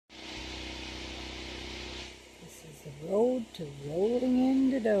road to rolling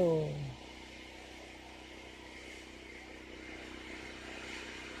in the dough.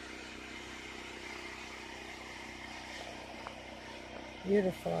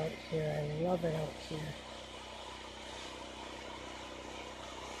 Beautiful out here. I love it out here.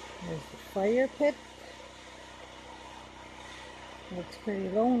 There's the fire pit. Looks pretty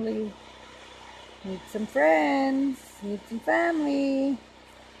lonely. Need some friends. Need some family.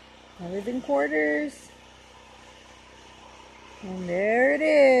 I live in quarters. And there it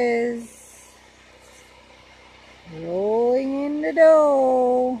is. Rolling in the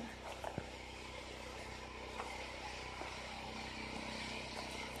dough.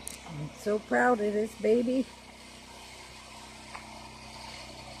 I'm so proud of this baby.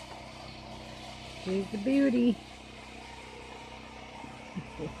 She's the beauty.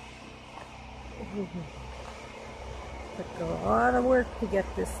 Took a lot of work to get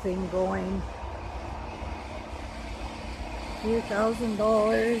this thing going. A few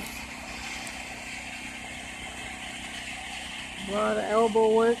 $1,000. A lot of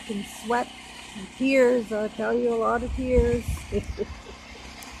elbow work and sweat and tears. I'll tell you, a lot of tears.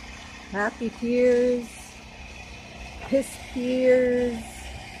 Happy tears. Pissed tears.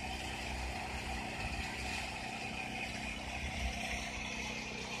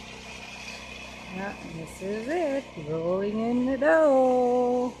 Yeah, this is it. Rolling in the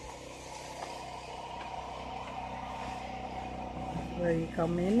dough. Where you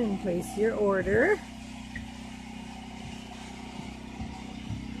come in and place your order.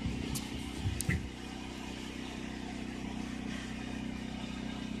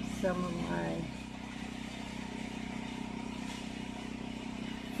 Some of my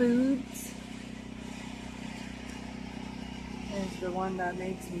foods. There's the one that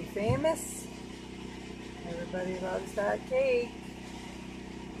makes me famous. Everybody loves that cake.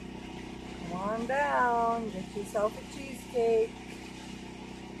 Come on down, get yourself a cheesecake.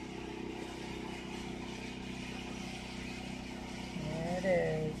 There it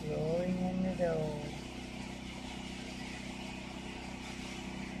is, rolling in the dough.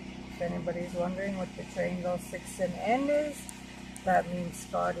 If anybody's wondering what the triangle 6 and N is, that means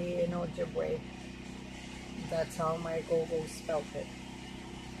Scotty in Ojibwe. That's how my go-go spelt it.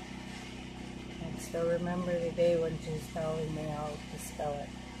 I still remember the day when she was telling me how to spell it.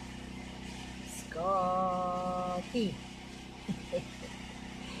 Scotty.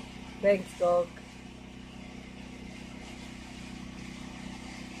 Thanks, dog.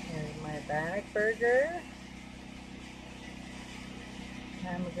 Here's my Bannock burger.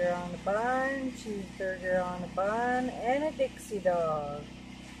 Hamburger on the bun, cheeseburger on the bun, and a Dixie dog.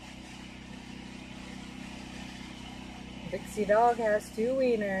 Dixie dog has 2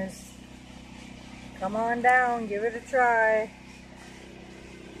 wieners. Come on down, give it a try.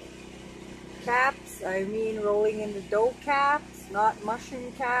 Caps, I mean rolling in the dough caps, not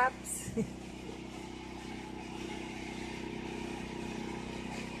mushroom caps.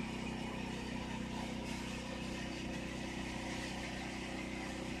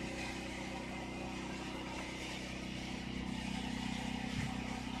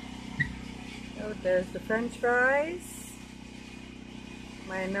 So there's the French fries.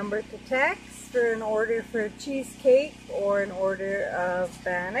 My number to text for an order for a cheesecake or an order of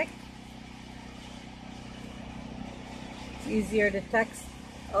Bannock. It's easier to text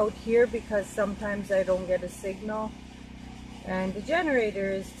out here because sometimes I don't get a signal and the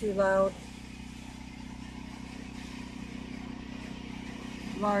generator is too loud.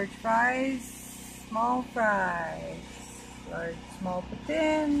 Large fries, small fries, large small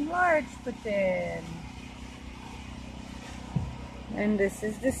poutine, large poutine. And this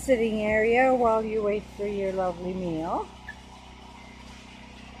is the sitting area while you wait for your lovely meal.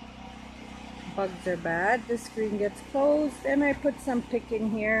 Bugs are bad. The screen gets closed and I put some pick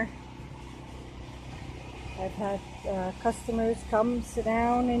in here. I've had customers come sit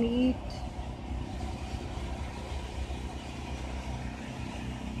down and eat.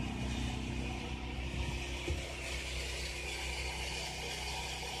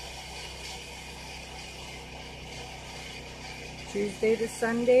 Tuesday to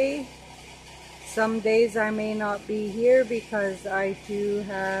Sunday. Some days I may not be here because I do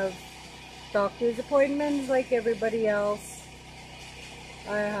have doctor's appointments like everybody else.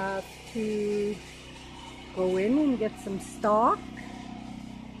 I have to go in and get some stock.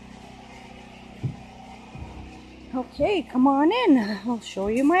 Okay, come on in. I'll show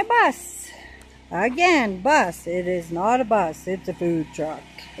you my bus. Again, bus. It is not a bus. It's a food truck.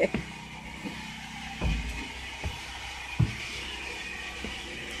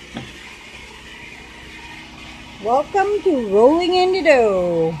 Welcome to Rolling in the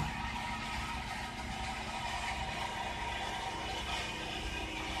Dough.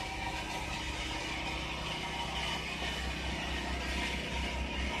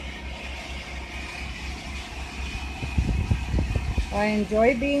 I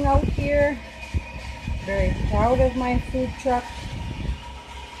enjoy being out here. Very proud of my food truck.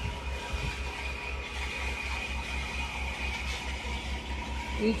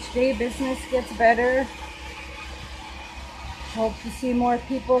 Each day business gets better. Hope to see more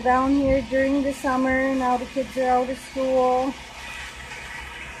people down here during the summer. Now the kids are out of school.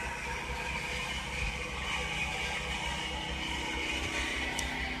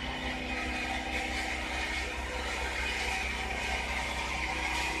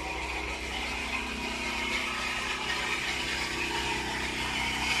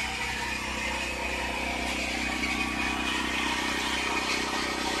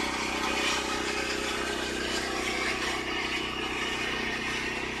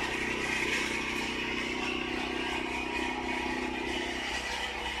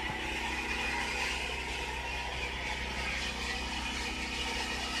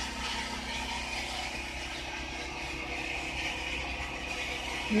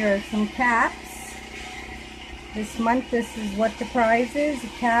 Here are some caps. This month, this is what the prize is. A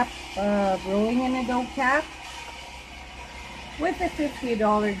cap, rolling in a dough cap with a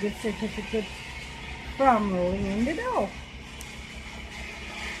 $50 gift certificate from Rolling in the Dough.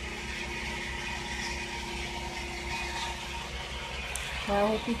 Well, I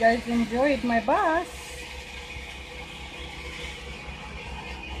hope you guys enjoyed my bus.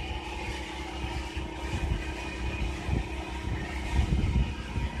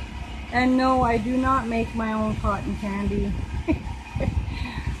 And no, I do not make my own cotton candy.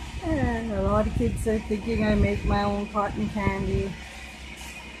 And a lot of kids are thinking I make my own cotton candy.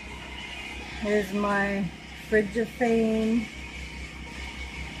 Here's my fridge of fame.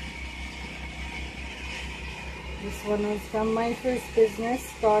 This one was from my first business,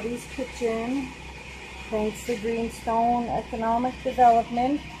 Scotty's Kitchen. Thanks to Greenstone Economic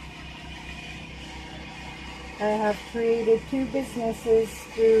Development, I have created 2 businesses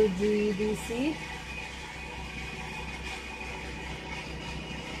through GEDC.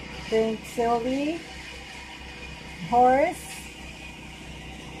 Thanks Sylvie, Horace.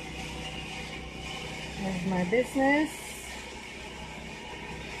 There's my business.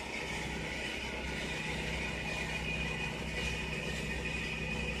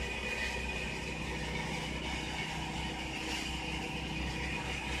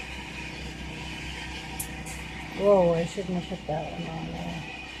 Whoa, I shouldn't have put that one on there.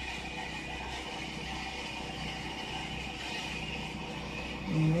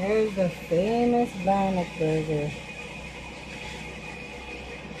 And there's the famous Bannock burger.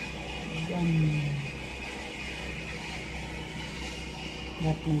 Yum.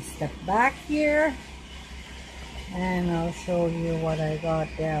 Let me step back here and I'll show you what I got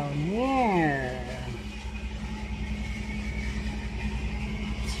down here.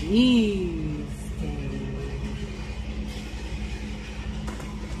 Cheese.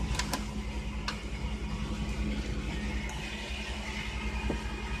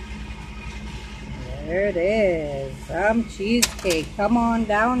 There it is, some cheesecake. Come on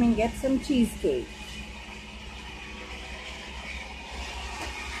down and get some cheesecake.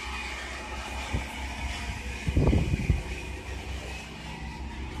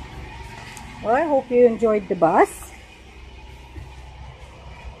 Well, I hope you enjoyed the bus.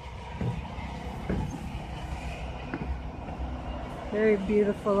 Very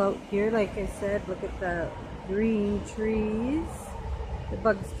beautiful out here. Like I said, look at the green trees. The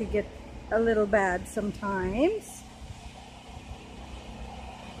bugs could get a little bad sometimes,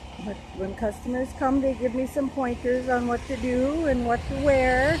 but when customers come, they give me some pointers on what to do and what to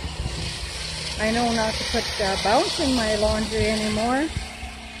wear. I know not to put bounce in my laundry anymore,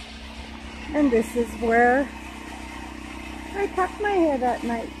 and this is where I tuck my head at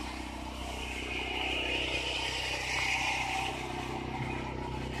night.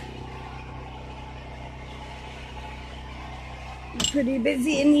 Pretty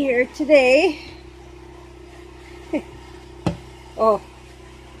busy in here today. Oh.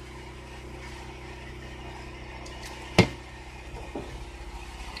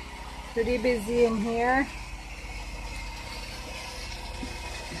 Pretty busy in here.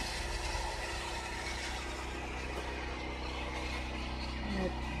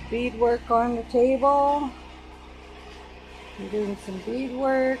 Beadwork on the table. I'm doing some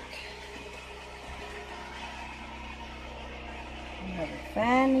beadwork. I have a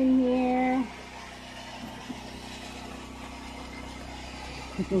fan in here.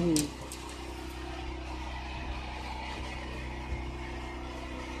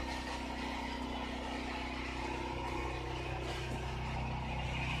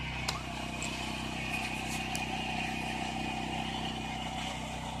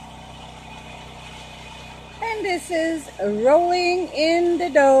 And And this is rolling in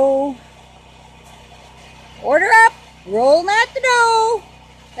the dough. Order up, rolling at the dough.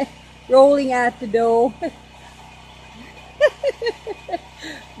 Rolling at the dough.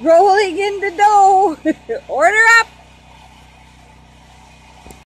 Rolling in the dough. Order up.